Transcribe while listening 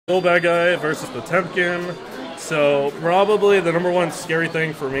Soul Bad Guy versus Potemkin. So probably the #1 scary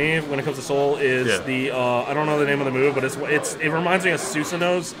thing for me when it comes to Soul is the I don't know the name of the move, but it reminds me of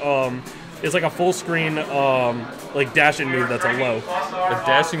Susanoo's. It's like a full screen like dashing move that's a low. A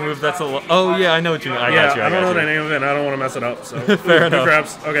dashing move that's a low. Oh yeah, I know what you mean. I got you. I don't know the name of it, and I don't want to mess it up. So fair enough.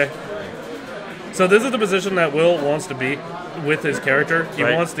 Grabs. Okay. So this is the position that Will wants to be with his character. He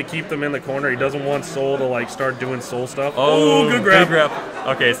wants to keep them in the corner. He doesn't want Soul to like start doing Soul stuff. Oh, good grab. Good grab.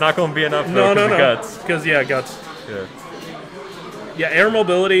 Okay, it's not going to be enough though, no. Guts. Because guts. Yeah. Yeah, air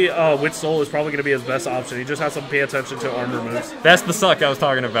mobility with Soul is probably going to be his best option. He just has to pay attention to armor moves. That's the suck I was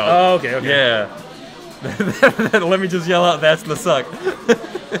talking about. Oh, okay. Yeah. Let me just yell out, that's the suck.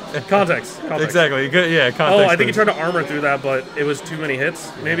 Context. Exactly. Good. Yeah, context. Oh, I think he tried to armor through that, but it was too many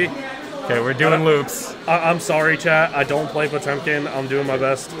hits, maybe. Okay, we're doing loops. I'm sorry, chat. I don't play Potemkin. I'm doing my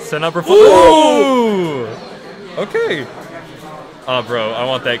best. Send up Ooh! Okay. Oh, bro, I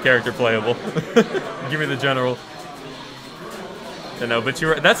want that character playable. Give me the general. You know, but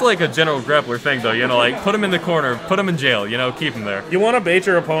that's like a general grappler thing, though. You know, like, put him in the corner, put him in jail, you know, keep him there. You want to bait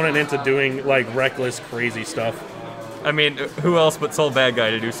your opponent into doing, like, reckless, crazy stuff. I mean, who else but Soul Bad Guy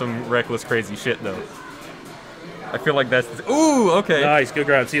to do some reckless, crazy shit, though? I feel like that's... Ooh, okay. Nice, good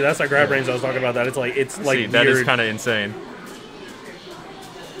grab. See, that's that grab range I was talking about. That it's like See, that is kind of insane.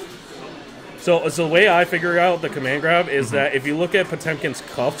 So the way I figure out the command grab is that if you look at Potemkin's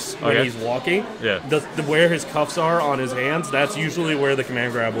cuffs when he's walking, where his cuffs are on his hands, that's usually where the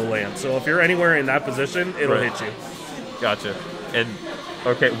command grab will land. So if you're anywhere in that position, it'll hit you. Gotcha. And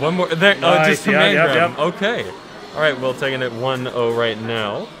okay, one more. There, nice. Just command grab. Okay. All right, well, taking it 1-0 right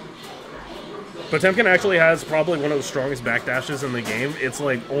now. Potemkin actually has probably one of the strongest backdashes in the game. It's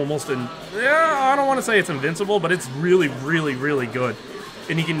like almost I don't want to say it's invincible, but it's really, really, really good.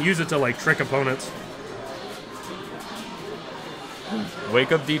 And he can use it to like trick opponents.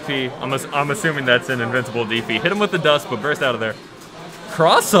 Wake up DP. I'm assuming that's an invincible DP. Hit him with the dust, but burst out of there.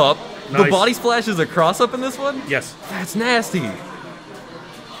 Cross up? Nice. The body splash is a cross up in this one? Yes. That's nasty.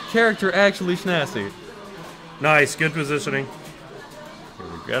 Character actually nasty. Nice, good positioning.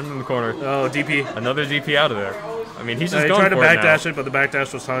 Got him in the corner. Oh, DP. Another DP out of there. I mean, he's just going for it. He tried to backdash it, but the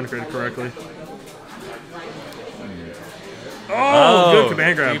backdash was timed correctly. Oh, good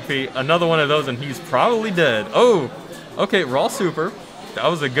command grab. DP. Another one of those, and he's probably dead. Oh, okay, raw super. That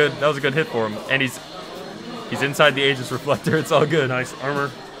was a good hit for him, and he's inside the Aegis Reflector. It's all good. Nice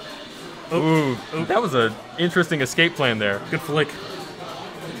armor. Ooh, that was an interesting escape plan there. Good flick.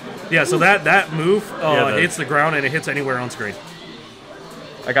 Yeah, so that move hits the ground and it hits anywhere on screen.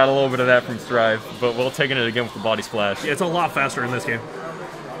 I got a little bit of that from Strive, but we'll take it again with the body splash. Yeah, it's a lot faster in this game.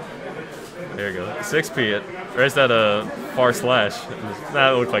 There you go. 6P. Or is that a far slash?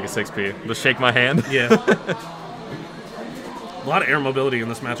 That looked like a 6P. Just shake my hand. Yeah. A lot of air mobility in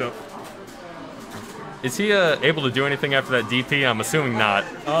this matchup. Is he able to do anything after that DP? I'm assuming not.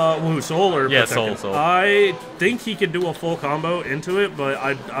 Soul or yeah, Potemkin? Soul. I think he could do a full combo into it, but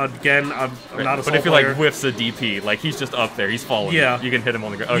I'm not a Soul But if he player. like whiffs a DP, like he's just up there, he's falling. Yeah. You can hit him on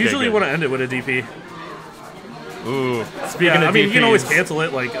the ground. Okay, usually you want to end it with a DP. Ooh. Speaking of I mean, DPs, you can always cancel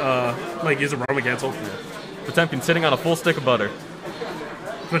it, like use a Roma cancel. Potemkin sitting on a full stick of butter.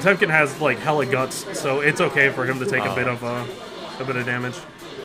 Potemkin has like hella guts, so it's okay for him to take a bit of damage.